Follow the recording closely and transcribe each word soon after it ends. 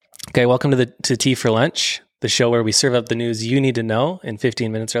Okay, welcome to Tea for Lunch, the show where we serve up the news you need to know in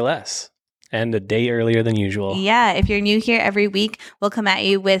 15 minutes or less, and a day earlier than usual. Yeah, if you're new here, every week we'll come at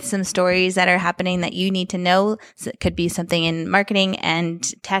you with some stories that are happening that you need to know. So it could be something in marketing and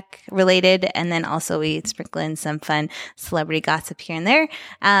tech related, and then also we sprinkle in some fun celebrity gossip here and there.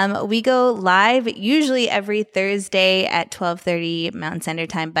 We go live usually every Thursday at 12:30 Mountain Standard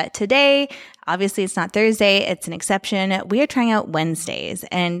Time, but today, obviously, it's not Thursday. It's an exception. We are trying out Wednesdays,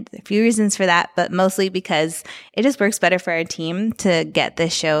 and a few reasons for that, but mostly because it just works better for our team to get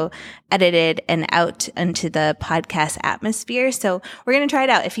this show edited and out into the podcast atmosphere. So we're going to try it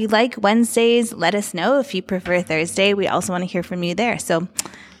out. If you like Wednesdays, let us know. If you prefer Thursday, we also want to hear from you there. So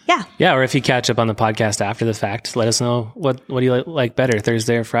yeah. Yeah, or if you catch up on the podcast after the fact, let us know what do you like better,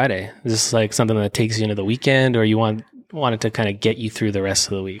 Thursday or Friday? Is this like something that takes you into the weekend, or you want it to kind of get you through the rest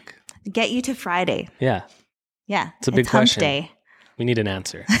of the week? Get you to Friday. Yeah. Yeah. It's a big question. Day. We need an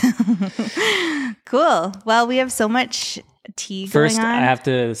answer. Cool. Well, we have so much tea going on. First, I have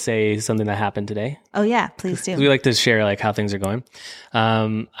to say something that happened today. Oh, yeah. Please do. We like to share like how things are going.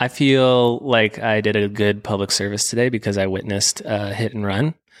 I feel like I did a good public service today because I witnessed a hit and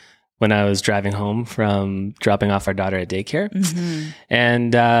run when I was driving home from dropping off our daughter at daycare. Mm-hmm.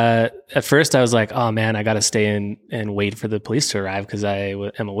 And at first I was like, oh man, I got to stay in and wait for the police to arrive because I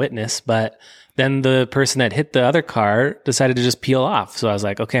am a witness. But then the person that hit the other car decided to just peel off. So I was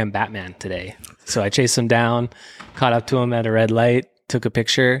like, okay, I'm Batman today. So I chased him down, caught up to him at a red light, took a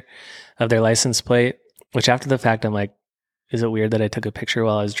picture of their license plate, which after the fact, I'm like, is it weird that I took a picture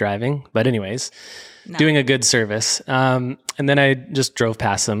while I was driving? But anyways, doing a good service. And then I just drove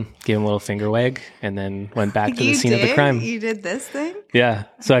past them, gave them a little finger wag, and then went back to the scene of the crime. You did this thing? Yeah.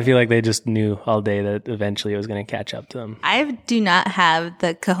 So I feel like they just knew all day that eventually it was going to catch up to them. I do not have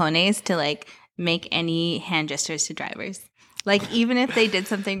the cojones to like make any hand gestures to drivers. Like, even if they did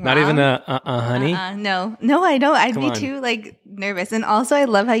something wrong. Not even honey? No, I don't. I'd be too, like, nervous. And also, I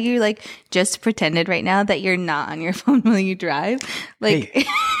love how you, like, just pretended right now that you're not on your phone while you drive. Like, hey.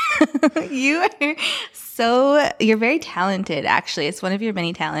 You're very talented, actually. It's one of your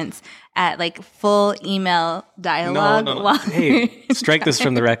many talents at, like, full email dialogue. No. Hey, strike this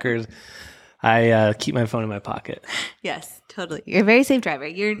from the record. I keep my phone in my pocket. Yes, totally. You're a very safe driver.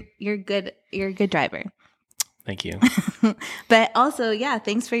 You're good. You're a good driver. Thank you. But also, yeah,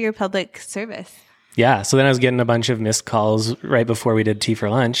 thanks for your public service. Yeah. So then I was getting a bunch of missed calls right before we did tea for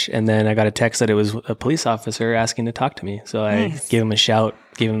lunch. And then I got a text that it was a police officer asking to talk to me. So I gave him a shout,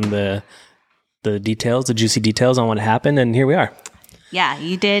 gave him the details, the juicy details on what happened. And here we are. Yeah.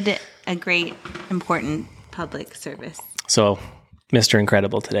 You did a great, important public service. So Mr.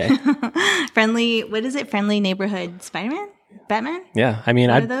 Incredible today. Friendly neighborhood Spider-Man? Batman? Yeah. I mean,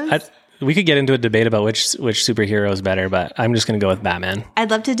 we could get into a debate about which superhero is better, but I'm just going to go with Batman. I'd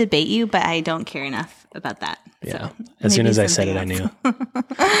love to debate you, but I don't care enough about that. Yeah. So as soon as I said it, I knew.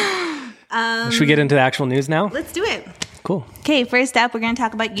 Should we get into the actual news now? Let's do it. Cool. Okay, first up, we're going to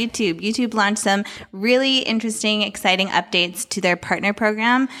talk about YouTube. YouTube launched some really interesting, exciting updates to their partner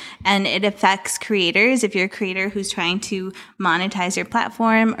program, and it affects creators. If you're a creator who's trying to monetize your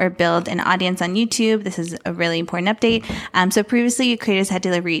platform or build an audience on YouTube, this is a really important update. So previously, your creators had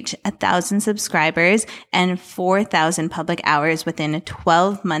to reach 1,000 subscribers and 4,000 public hours within a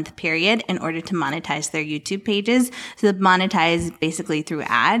 12-month period in order to monetize their YouTube pages. So monetize basically through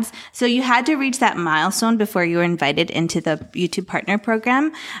ads. So you had to reach that milestone before you were invited into the YouTube partner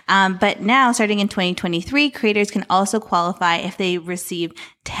program. But now, starting in 2023, creators can also qualify if they receive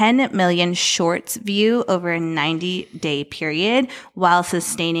 10 million shorts view over a 90-day period while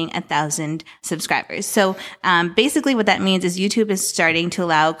sustaining 1,000 subscribers. So basically what that means is YouTube is starting to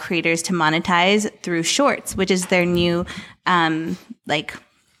allow creators to monetize through shorts, which is their new not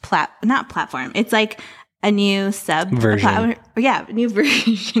platform. It's like a new version. New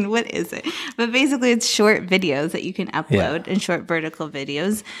version. What is it? But basically it's short videos that you can upload and short vertical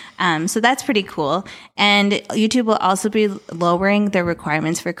videos. So that's pretty cool. And YouTube will also be lowering the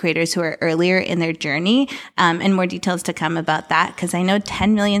requirements for creators who are earlier in their journey. And more details to come about that, because I know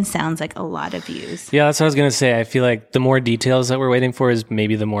 10 million sounds like a lot of views. Yeah, that's what I was going to say. I feel like the more details that we're waiting for is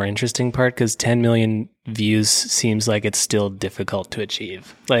maybe the more interesting part, because 10 million views seems like it's still difficult to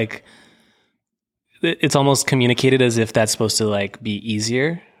achieve. Like, it's almost communicated as if that's supposed to like be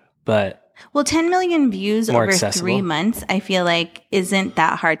easier, but 10 million views over accessible. 3 months, I feel like isn't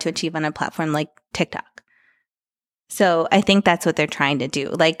that hard to achieve on a platform like TikTok. So I think that's what they're trying to do.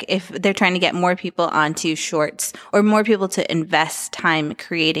 Like if they're trying to get more people onto shorts or more people to invest time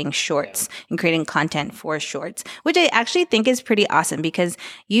creating shorts and creating content for shorts, which I actually think is pretty awesome because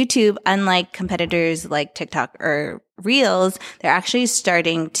YouTube, unlike competitors like TikTok or Reels, they're actually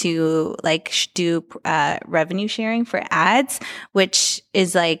starting to like do revenue sharing for ads, which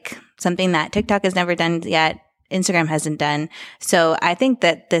is like something that TikTok has never done yet. Instagram hasn't done. So I think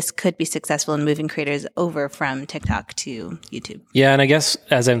that this could be successful in moving creators over from TikTok to YouTube. Yeah. And I guess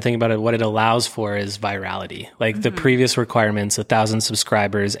as I'm thinking about it, what it allows for is virality. Like the previous requirements, 1,000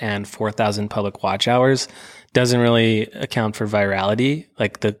 subscribers and 4,000 public watch hours doesn't really account for virality,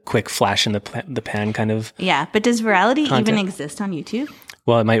 like the quick flash in the pan kind of. Yeah. But does virality content even exist on YouTube?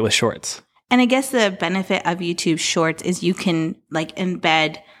 Well, it might with shorts. And I guess the benefit of YouTube Shorts is you can like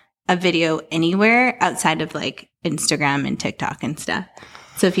embed a video anywhere outside of like Instagram and TikTok and stuff.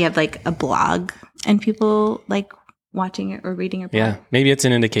 So if you have like a blog and people like watching it or reading your blog. Yeah. Maybe it's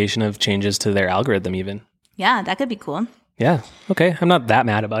an indication of changes to their algorithm even. Yeah, that could be cool. Yeah. Okay. I'm not that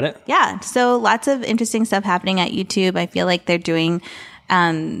mad about it. Yeah. So lots of interesting stuff happening at YouTube. I feel like they're doing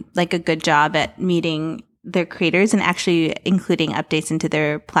like a good job at meeting their creators and actually including updates into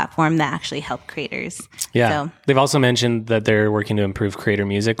their platform that actually help creators. Yeah. So, they've also mentioned that they're working to improve creator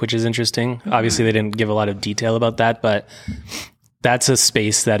music, which is interesting. Obviously, they didn't give a lot of detail about that, but that's a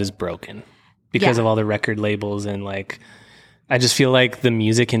space that is broken because of all the record labels. And like, I just feel like the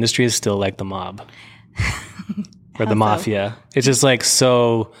music industry is still like the mob or the mafia. It's just like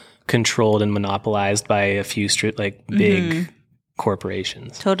so controlled and monopolized by a few big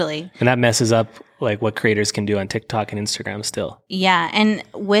corporations. Totally. And that messes up like what creators can do on TikTok and Instagram still. Yeah. And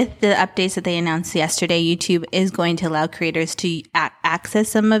with the updates that they announced yesterday, YouTube is going to allow creators to access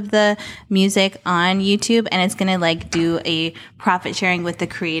some of the music on YouTube, and it's going to like do a profit sharing with the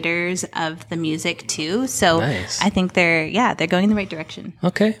creators of the music too. So nice. I think they're going in the right direction.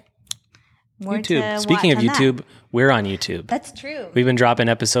 Okay. More YouTube. Speaking of YouTube, we're on YouTube. That's true. We've been dropping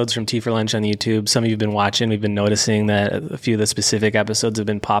episodes from Tea for Lunch on YouTube. Some of you have been watching. We've been noticing that a few of the specific episodes have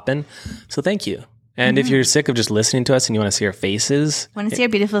been popping. So thank you. And if you're sick of just listening to us and you want to see our faces. Want to see our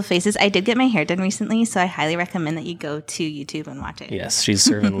beautiful faces? I did get my hair done recently, so I highly recommend that you go to YouTube and watch it. Yes, she's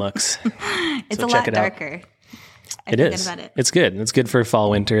serving looks. It's so a lot darker. It is. It's good. It's good for fall,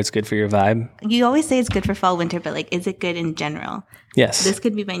 winter. It's good for your vibe. You always say it's good for fall, winter, but like, is it good in general? Yes. This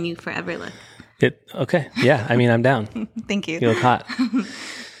could be my new forever look. Okay. Yeah. I mean, I'm down. Thank you. You look hot.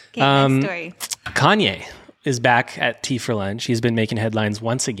 Okay, next story. Kanye is back at Tea for Lunch. He's been making headlines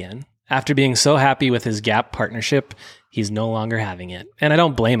once again. After being so happy with his Gap partnership, he's no longer having it. And I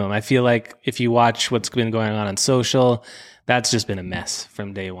don't blame him. I feel like if you watch what's been going on social, that's just been a mess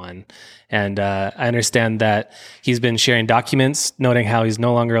from day one. And I understand that he's been sharing documents noting how he's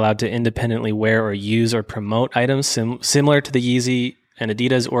no longer allowed to independently wear or use or promote items similar to the Yeezy and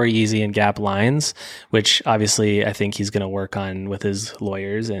Adidas or Yeezy and Gap lines, which obviously I think he's going to work on with his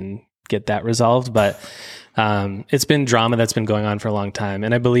lawyers and get that resolved. But it's been drama that's been going on for a long time.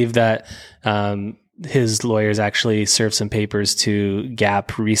 And I believe that his lawyers actually served some papers to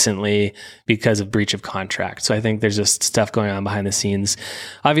Gap recently because of breach of contract. So I think there's just stuff going on behind the scenes.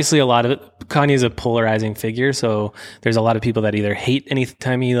 Obviously, a lot of it, Kanye is a polarizing figure. So there's a lot of people that either hate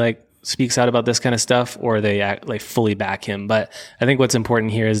anytime he like speaks out about this kind of stuff or they like fully back him. But I think what's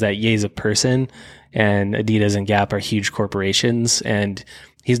important here is that Ye's a person and Adidas and Gap are huge corporations. And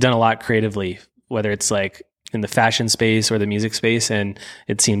he's done a lot creatively, whether it's like in the fashion space or the music space. And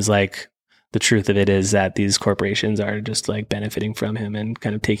it seems like the truth of it is that these corporations are just like benefiting from him and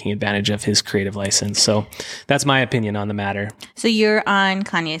kind of taking advantage of his creative license. So that's my opinion on the matter. So you're on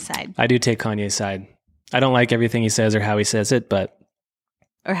Kanye's side. I do take Kanye's side. I don't like everything he says or how he says it, but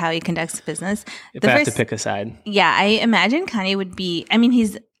or how he conducts business. If I have to pick a side. Yeah, I imagine Kanye would be, I mean,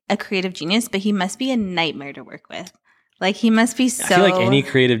 he's a creative genius, but he must be a nightmare to work with. Like he must be so... I feel like any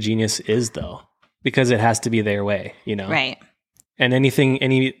creative genius is though, because it has to be their way, you know? Right. And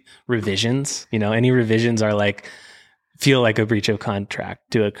any revisions, any revisions are like, feel like a breach of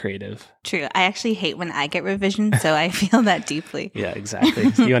contract to a creative. True. I actually hate when I get revisions, so I feel that deeply. Yeah,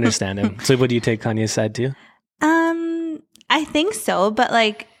 exactly. You understand him. So would you take Kanye's side too? I think so, but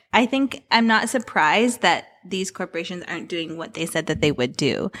like, I think I'm not surprised that these corporations aren't doing what they said that they would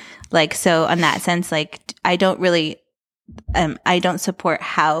do. Like, so on that sense, like, I don't really, I don't support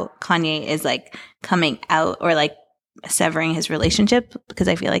how Kanye is like coming out or like severing his relationship because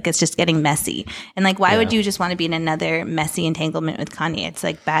I feel like it's just getting messy. And like, why would you just want to be in another messy entanglement with Kanye? It's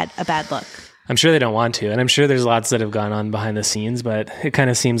like a bad look. I'm sure they don't want to. And I'm sure there's lots that have gone on behind the scenes, but it kind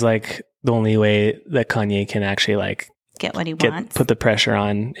of seems like the only way that Kanye can actually like get what he wants, put the pressure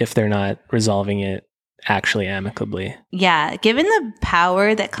on if they're not resolving it actually amicably. Yeah. Given the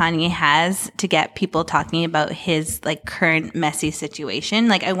power that Kanye has to get people talking about his like current messy situation,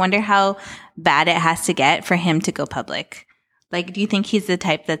 like I wonder how bad it has to get for him to go public. Like, do you think he's the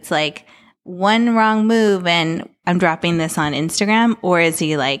type that's like one wrong move and I'm dropping this on Instagram? Or is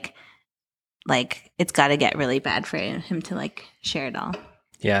he like it's got to get really bad for him to like share it all?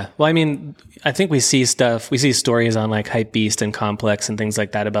 Yeah. Well, I mean, I think we see stories on like Hypebeast and Complex and things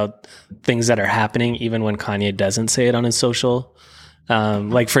like that about things that are happening even when Kanye doesn't say it on his social.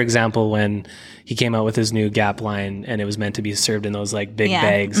 Like, for example, when he came out with his new Gap line and it was meant to be served in those like big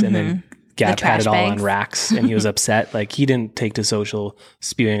bags and then Gap had it all on racks and he was upset. Like, he didn't take to social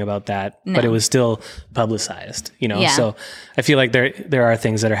spewing about that, but it was still publicized, you know? Yeah. So I feel like there are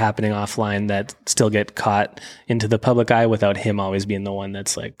things that are happening offline that still get caught into the public eye without him always being the one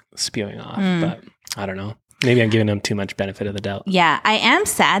that's like spewing off. But I don't know. Maybe I'm giving him too much benefit of the doubt. Yeah. I am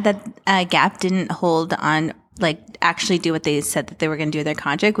sad that Gap didn't hold on, like actually do what they said that they were going to do with their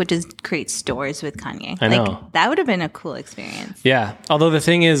contract, which is create stores with Kanye. I know. That would have been a cool experience. Yeah. Although the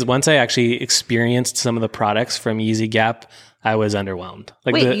thing is, once I actually experienced some of the products from Yeezy Gap, I was underwhelmed.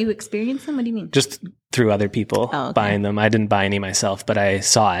 Like, wait, you experienced them? What do you mean? Just through other people buying them. I didn't buy any myself, but I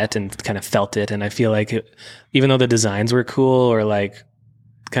saw it and kind of felt it. And I feel like even though the designs were cool or like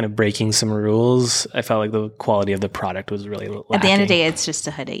kind of breaking some rules, I felt like the quality of the product was really lacking. At the end of the day, it's just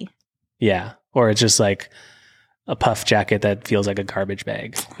a hoodie. Yeah. Or it's just like a puff jacket that feels like a garbage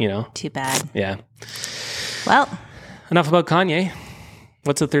bag, you know? Too bad. Yeah. Well, enough about Kanye.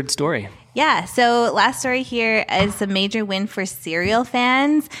 What's the third story? Yeah. So last story here is a major win for cereal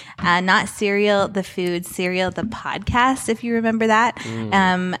fans. Not cereal, the food, cereal, the podcast, if you remember that.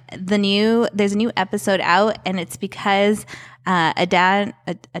 There's a new episode out, and it's because Adnan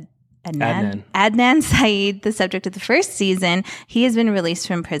Syed, the subject of the first season, he has been released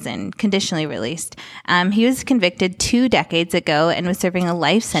from prison, conditionally released. He was convicted 2 decades ago and was serving a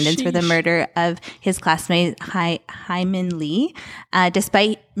life sentence for the murder of his classmate Hyman Lee.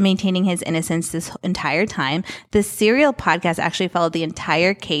 Despite maintaining his innocence this entire time, the Serial podcast actually followed the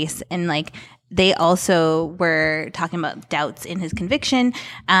entire case, and like they also were talking about doubts in his conviction,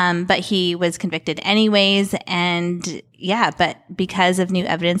 but he was convicted anyways. And yeah, but because of new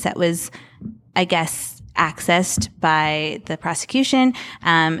evidence that was, I guess, accessed by the prosecution,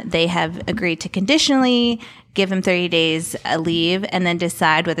 they have agreed to conditionally give him 30 days leave and then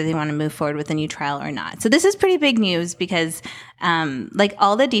decide whether they want to move forward with a new trial or not. So this is pretty big news because like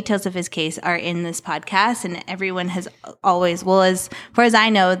all the details of his case are in this podcast, and everyone has always, well, as far as I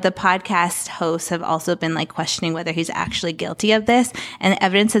know, the podcast hosts have also been like questioning whether he's actually guilty of this, and the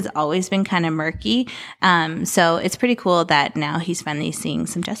evidence has always been kind of murky. So it's pretty cool that now he's finally seeing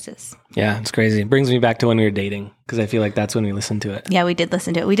some justice. Yeah, it's crazy. It brings me back to when we were dating, because I feel like that's when we listened to it. Yeah, we did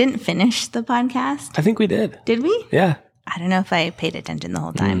listen to it. We didn't finish the podcast. I think we did. Did we? Yeah. I don't know if I paid attention the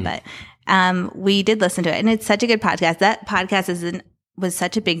whole time, but we did listen to it. And it's such a good podcast. That podcast was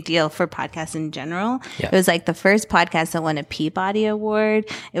such a big deal for podcasts in general. Yeah. It was like the first podcast that won a Peabody Award.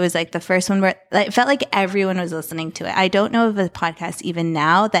 It was like the first one where it felt like everyone was listening to it. I don't know of a podcast even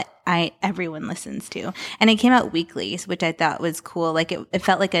now that everyone listens to. And it came out weekly, which I thought was cool. Like it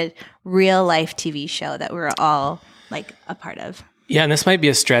felt like a real life TV show that we were all like a part of. Yeah, and this might be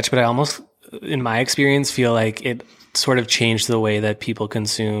a stretch, but I almost, in my experience, feel like it sort of changed the way that people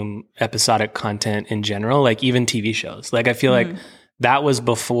consume episodic content in general, like even TV shows. Like I feel like that was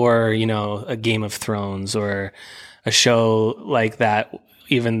before, you know, a Game of Thrones or a show like that,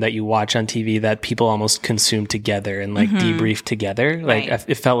 even that you watch on TV, that people almost consume together and like debrief together. Like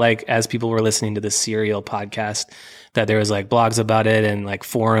it felt like as people were listening to the Serial podcast, that there was like blogs about it and like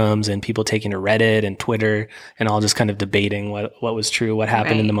forums and people taking to Reddit and Twitter and all just kind of debating what was true, what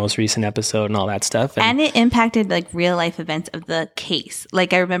happened in the most recent episode and all that stuff. And it impacted like real life events of the case.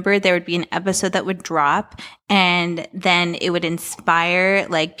 Like I remember there would be an episode that would drop and then it would inspire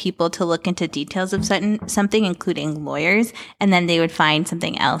like people to look into details of something, including lawyers. And then they would find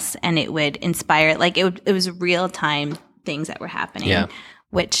something else and it would inspire, like it was real time things that were happening,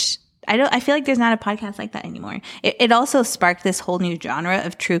 which I feel like there's not a podcast like that anymore. It also sparked this whole new genre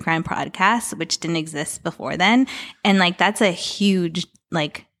of true crime podcasts, which didn't exist before then. And like, that's a huge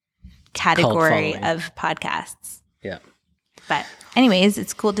like category of podcasts. Yeah. But anyways,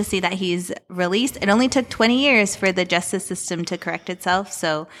 it's cool to see that he's released. It only took 20 years for the justice system to correct itself.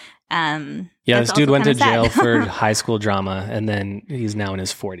 So, this dude went to jail for high school drama and then he's now in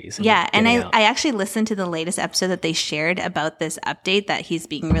his 40s. Yeah. And I actually listened to the latest episode that they shared about this update that he's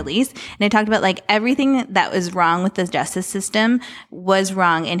being released. And it talked about like everything that was wrong with the justice system was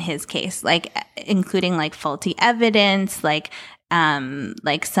wrong in his case, like including like faulty evidence, like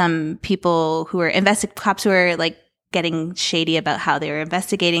like some people who were cops who were like getting shady about how they were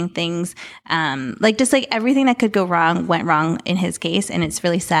investigating things. Like just like everything that could go wrong went wrong in his case. And it's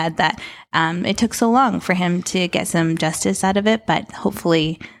really sad that it took so long for him to get some justice out of it. But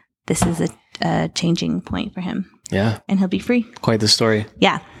hopefully this is a changing point for him. Yeah. And he'll be free. Quite the story.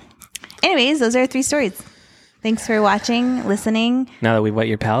 Yeah. Anyways, those are 3 stories. Thanks for watching, listening. Now that we've wet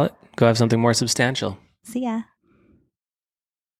your palate, go have something more substantial. See ya.